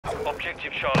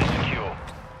Objective Charlie secure.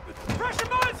 Pressure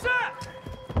mine set!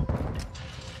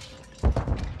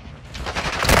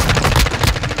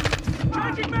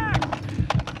 Changing back!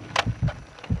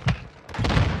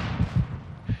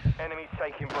 Enemies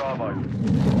taking Bravo.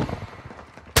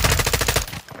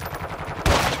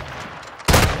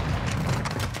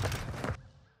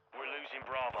 We're losing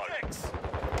Bravo.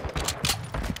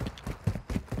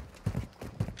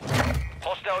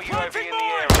 Hostile UAV in the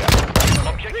area.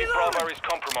 Objective Bravo is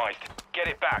compromised. Get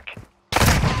it back.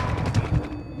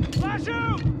 Flash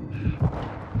out!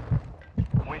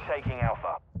 We're taking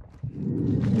Alpha.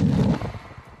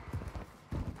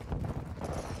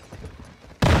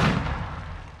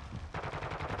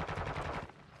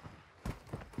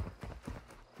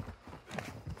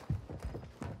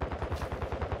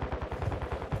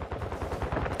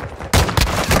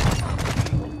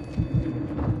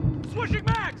 Switching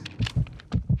mags!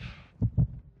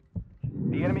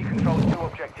 The enemy controls 2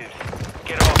 objectives.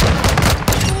 Get off.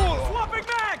 Swapping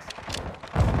mags!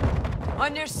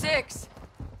 On your 6.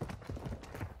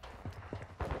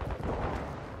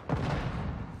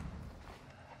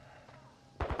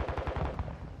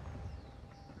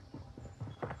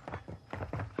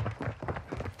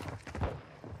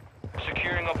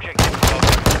 Securing objective Bravo.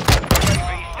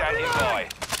 UAV standing by.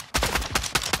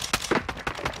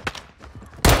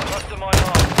 Cluster mine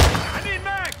armed. I need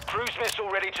mags! Cruise missile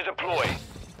ready to deploy.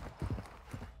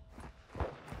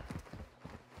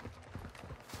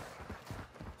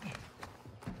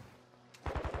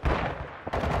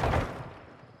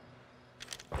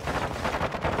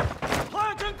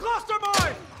 Planting cluster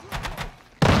mine!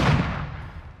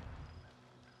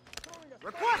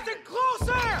 Requesting close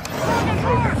air! Target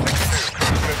mark!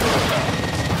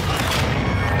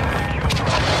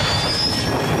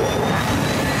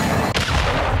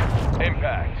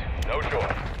 Impact. No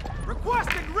choice.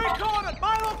 Requesting recon at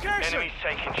my location! Enemies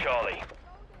taking Charlie.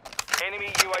 Enemy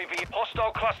UAV.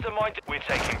 Hostile cluster mine. We're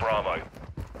taking Bravo.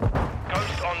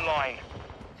 Ghost online.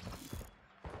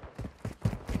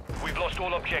 We've lost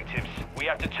all objectives. We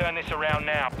have to turn this around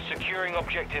now. Securing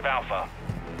objective Alpha.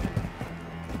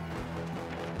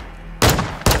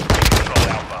 Control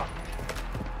Alpha.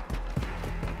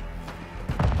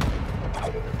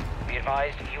 Be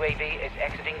advised, UAV is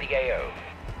exiting the AO.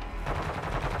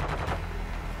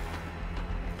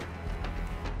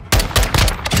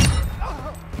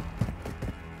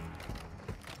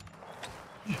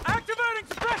 Activating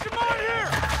suppression mine here!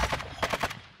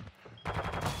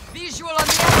 Visual on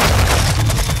the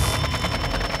enemy.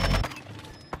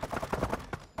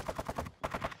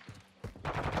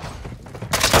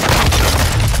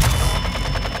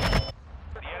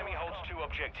 The enemy holds 2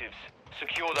 objectives.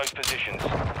 Secure those positions.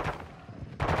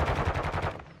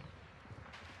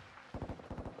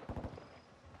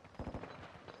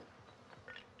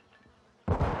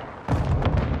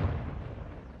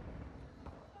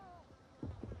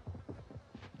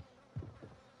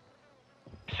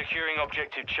 Securing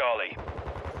objective Charlie.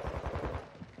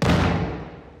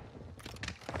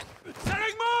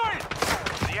 Setting mine!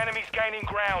 The enemy's gaining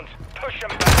ground. Push them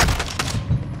back.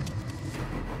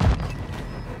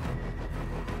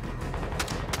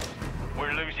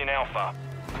 We're losing Alpha.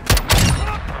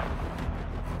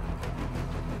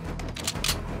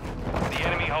 The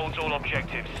enemy holds all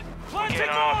objectives. We're Planting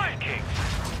getting our mine! asses kicked.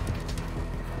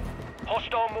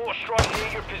 Hostile mortar strike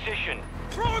near your position.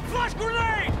 Throwing flash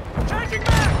grenade! Changing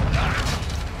back!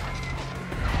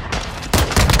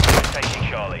 Taking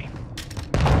Charlie.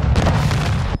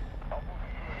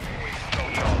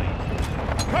 Control Charlie.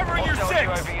 Covering your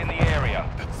Hostile 6! UAV in the area.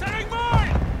 Setting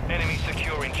mine! Enemy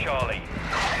securing Charlie.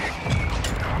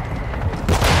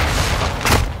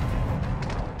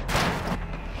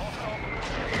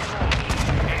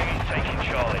 Enemy's taking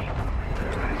Charlie.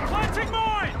 Planting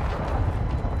mine!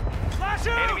 Flash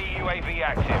out! Enemy UAV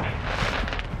active.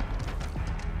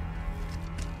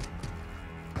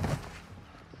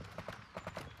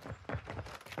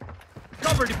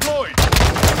 Cover deployed!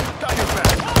 Got your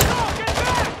back! Oh, no, get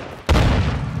back!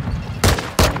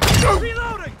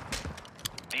 Reloading!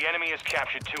 The enemy has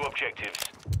captured 2 objectives.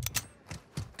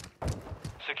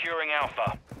 Securing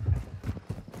Alpha.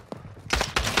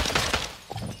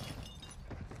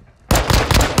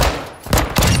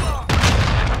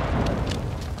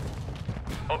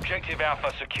 Objective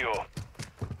Alpha secure.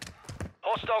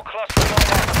 Hostile cluster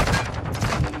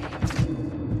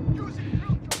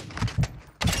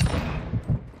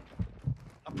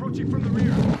Approaching from the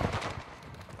rear.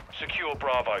 secure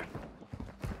Bravo.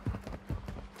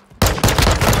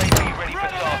 UAV ready for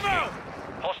tasking.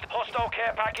 Hostile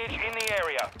care package in the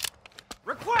area.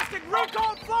 Requesting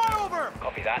recon flyover!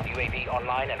 Copy that. UAV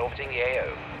online and orbiting the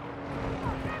AO.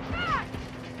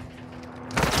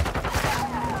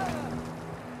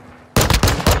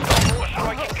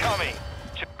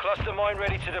 mine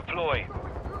ready to deploy.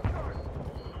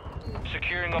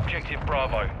 Securing objective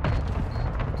Bravo.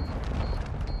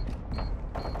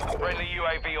 Friendly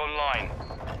UAV online.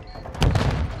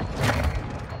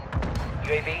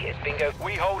 UAV is bingo.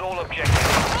 We hold all objectives.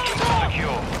 Keep them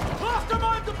secure. Cluster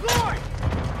mine deployed!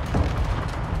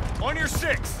 On your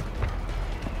 6.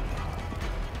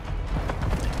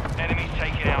 Enemies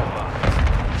taking Alpha.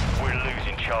 We're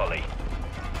losing Charlie.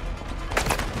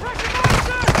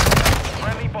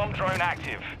 Friendly bomb drone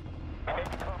active.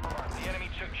 The enemy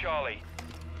took Charlie.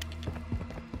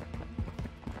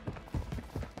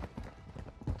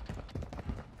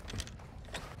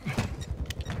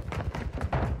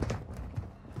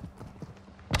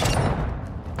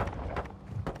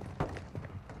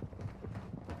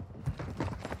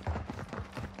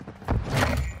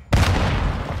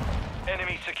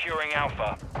 Enemy securing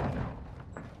Alpha.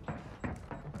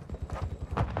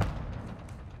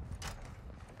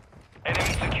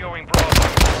 Enemy securing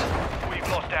Bravo. We've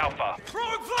lost Alpha.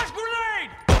 Throwing flash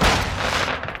grenade!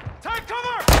 Take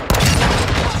cover!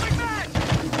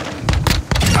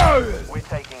 We're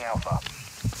taking Alpha.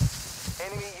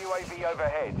 Enemy UAV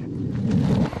overhead.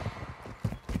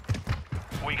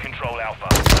 We control Alpha.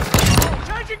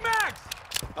 Changing mags!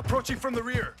 Approaching from the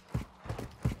rear.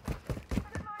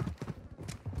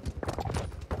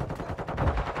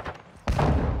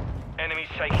 Enemies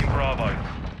taking Bravo.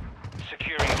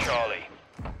 Securing Charlie.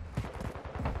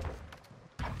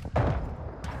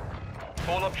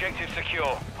 All objectives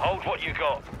secure. Hold what you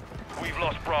got. We've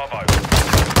lost Bravo.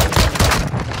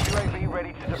 UAV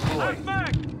ready to deploy. Left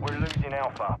mag! We're losing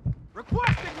Alpha.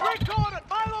 Requesting recon at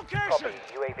my Copy. location!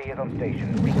 UAV is on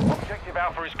station. Objective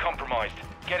Alpha is compromised.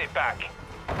 Get it back.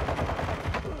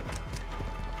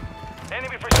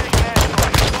 Enemy precision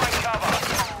airstrike. Find cover.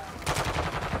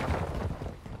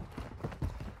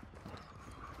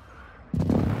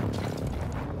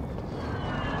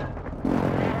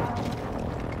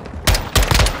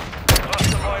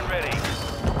 Cluster mine ready.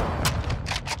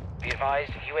 Be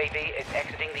advised, UAV is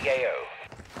exiting the AO.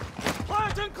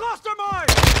 Planting cluster mine!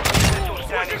 Missile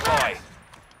standing by.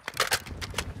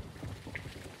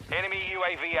 Enemy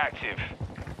UAV active.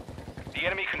 The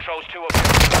enemy controls 2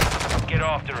 objectives. Get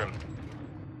after him.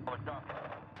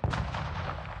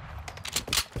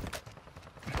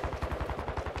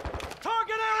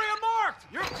 Target area marked!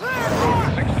 You're clear!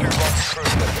 Mark! 6-2 box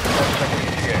cruiser. 1 second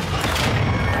ETA.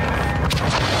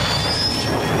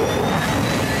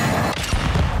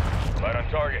 Right on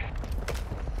target.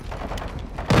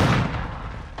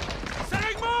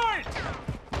 Setting mine!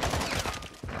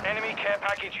 Enemy care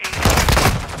package in.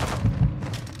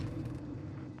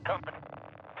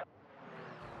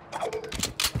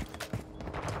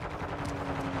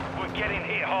 We're getting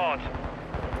hit hard.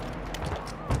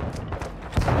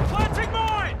 Planting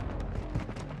mine!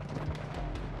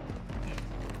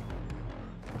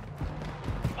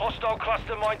 Hostile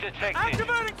cluster mine detected.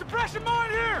 Activating suppression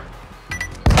mine here!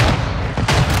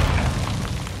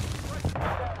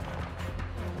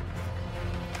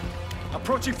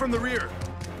 Approaching from the rear.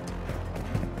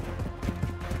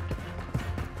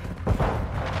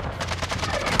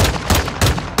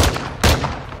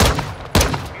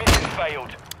 Mission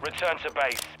failed. Return to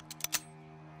base.